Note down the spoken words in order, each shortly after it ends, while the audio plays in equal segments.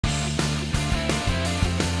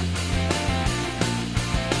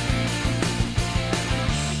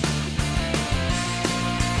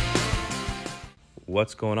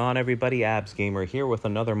What's going on, everybody? Abs Gamer here with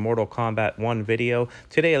another Mortal Kombat 1 video.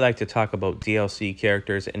 Today I'd like to talk about DLC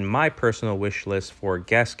characters and my personal wish list for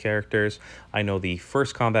guest characters. I know the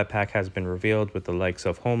first Kombat pack has been revealed with the likes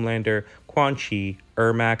of Homelander, Quan Chi,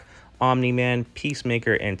 Ermac, Omni-Man,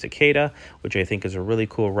 Peacemaker, and Takeda, which I think is a really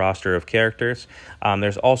cool roster of characters.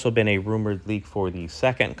 There's also been a rumored leak for the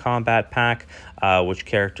second Kombat pack, which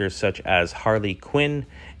characters such as Harley Quinn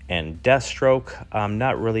and Deathstroke. I'm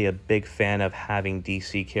not really a big fan of having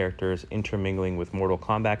DC characters intermingling with Mortal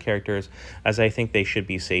Kombat characters, as I think they should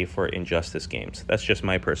be saved for Injustice games. That's just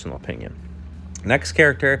my personal opinion. Next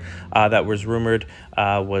character that was rumored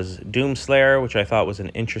was Doomslayer, which I thought was an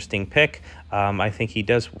interesting pick. I think he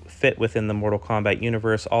does fit within the Mortal Kombat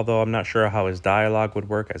universe, although I'm not sure how his dialogue would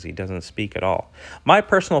work as he doesn't speak at all. My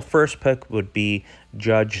personal first pick would be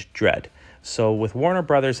Judge Dredd. So with Warner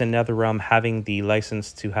Brothers and NetherRealm having the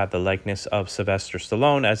license to have the likeness of Sylvester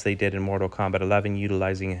Stallone, as they did in Mortal Kombat 11,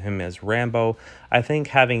 utilizing him as Rambo, I think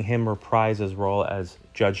having him reprise his role as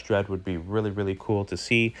Judge Dredd would be really cool to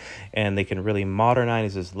see, and they can really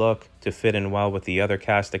modernize his look to fit in well with the other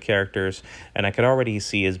cast of characters, and I could already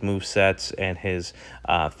see his movesets and his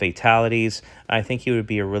fatalities. I think he would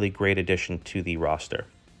be a really great addition to the roster.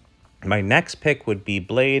 My next pick would be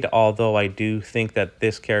Blade, although I do think that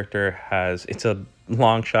this character it's a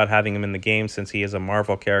long shot having him in the game since he is a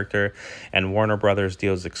Marvel character and Warner Brothers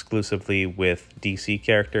deals exclusively with DC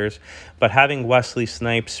characters. But having Wesley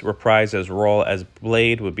Snipes reprise his role as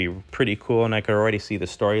Blade would be pretty cool, and I could already see the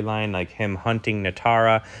storyline, like him hunting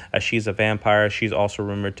Natara as she's a vampire. She's also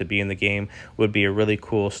rumored to be in the game. Would be a really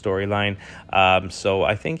cool storyline. So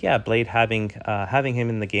I think, yeah, Blade having him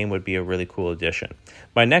in the game would be a really cool addition.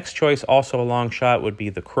 My next choice, also a long shot, would be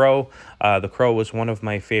The Crow. The Crow was one of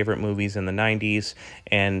my favorite movies in the 90s,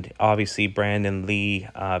 and obviously Brandon Lee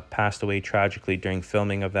passed away tragically during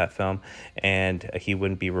filming of that film, and he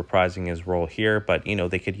wouldn't be reprising his role here, but you know,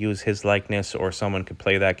 they could use his likeness or someone could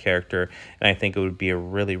play that character, and I think it would be a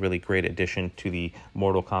really great addition to the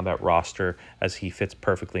Mortal Kombat roster, as he fits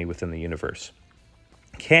perfectly within the universe.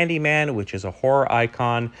 Candyman, which is a horror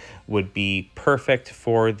icon, would be perfect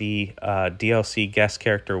for the DLC guest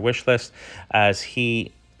character wish list, as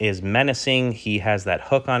he is menacing. He has that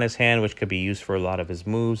hook on his hand, which could be used for a lot of his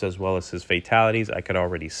moves as well as his fatalities. I could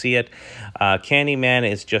already see it.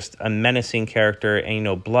 Candyman is just a menacing character, and you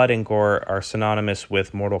know, blood and gore are synonymous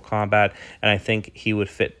with Mortal Kombat, and I think he would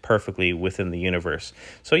fit perfectly within the universe.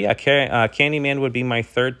 So yeah, Candyman would be my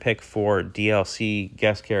third pick for DLC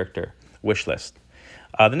guest character wish list.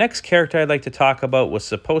 The next character I'd like to talk about was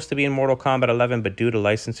supposed to be in Mortal Kombat 11, but due to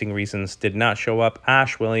licensing reasons did not show up.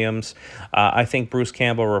 Ash Williams. I think Bruce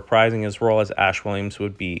Campbell reprising his role as Ash Williams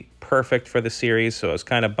would be perfect for the series, so I was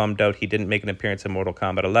kind of bummed out he didn't make an appearance in Mortal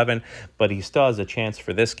Kombat 11, but he still has a chance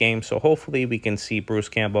for this game, so hopefully we can see Bruce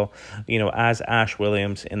Campbell, you know, as Ash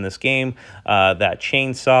Williams in this game. That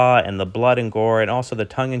chainsaw and the blood and gore and also the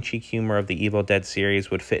tongue-in-cheek humor of the Evil Dead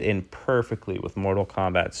series would fit in perfectly with Mortal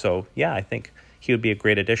Kombat, so yeah, I think he would be a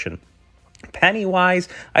great addition. Pennywise,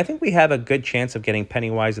 I think we have a good chance of getting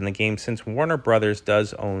Pennywise in the game since Warner Brothers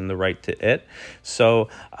does own the right to it. So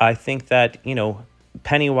I think that, you know,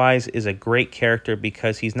 Pennywise is a great character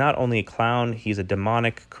because he's not only a clown, he's a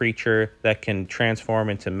demonic creature that can transform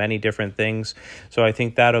into many different things. So I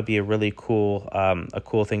think that'll be a really cool,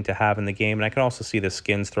 thing to have in the game. And I can also see the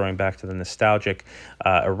skins throwing back to the nostalgic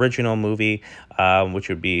original movie, which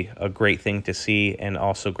would be a great thing to see, and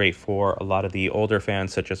also great for a lot of the older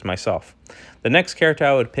fans such as myself. The next character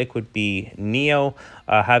I would pick would be Neo.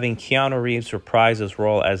 Having Keanu Reeves reprise his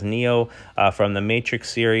role as Neo from the Matrix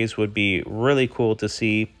series would be really cool to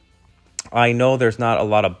see. I know there's not a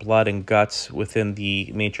lot of blood and guts within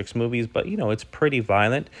the Matrix movies, but, you know, it's pretty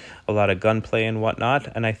violent, a lot of gunplay and whatnot,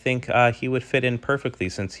 and I think he would fit in perfectly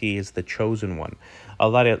since he is the chosen one. A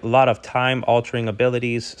lot of time-altering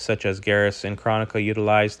abilities, such as Garrus and Chronicle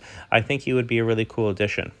utilized. I think he would be a really cool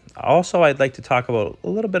addition. Also, I'd like to talk about a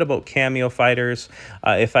little bit about cameo fighters,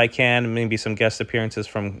 if I can, maybe some guest appearances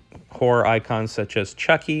from horror icons such as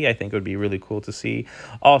Chucky. I think it would be really cool to see.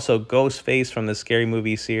 Also, Ghostface from the Scary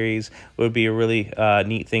Movie series would be a really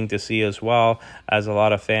neat thing to see as well, as a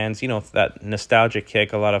lot of fans, you know, that nostalgic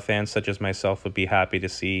kick, a lot of fans such as myself would be happy to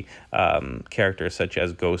see characters such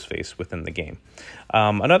as Ghostface within the game.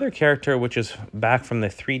 Another character which is back from the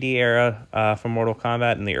 3D era from Mortal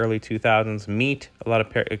Kombat in the early 2000s, Meat. A lot of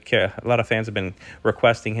a lot of fans have been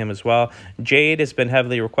requesting him as well. Jade has been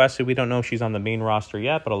heavily requested. We don't know if she's on the main roster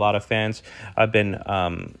yet, but a lot of fans have been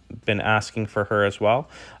asking for her as well.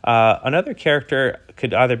 Another character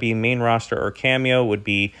could either be main roster or cameo would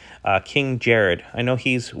be King Jared. I know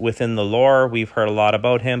he's within the lore. We've heard a lot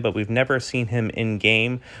about him, but we've never seen him in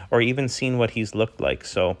game or even seen what he's looked like.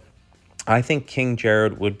 So I think King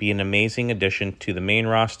Jared would be an amazing addition to the main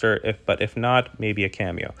roster, but if not, maybe a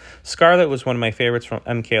cameo. Scarlet was one of my favorites from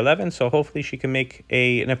MK11, so hopefully she can make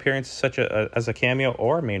an appearance as a cameo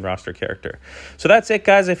or main roster character. So that's it,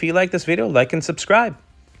 guys. If you like this video, like and subscribe.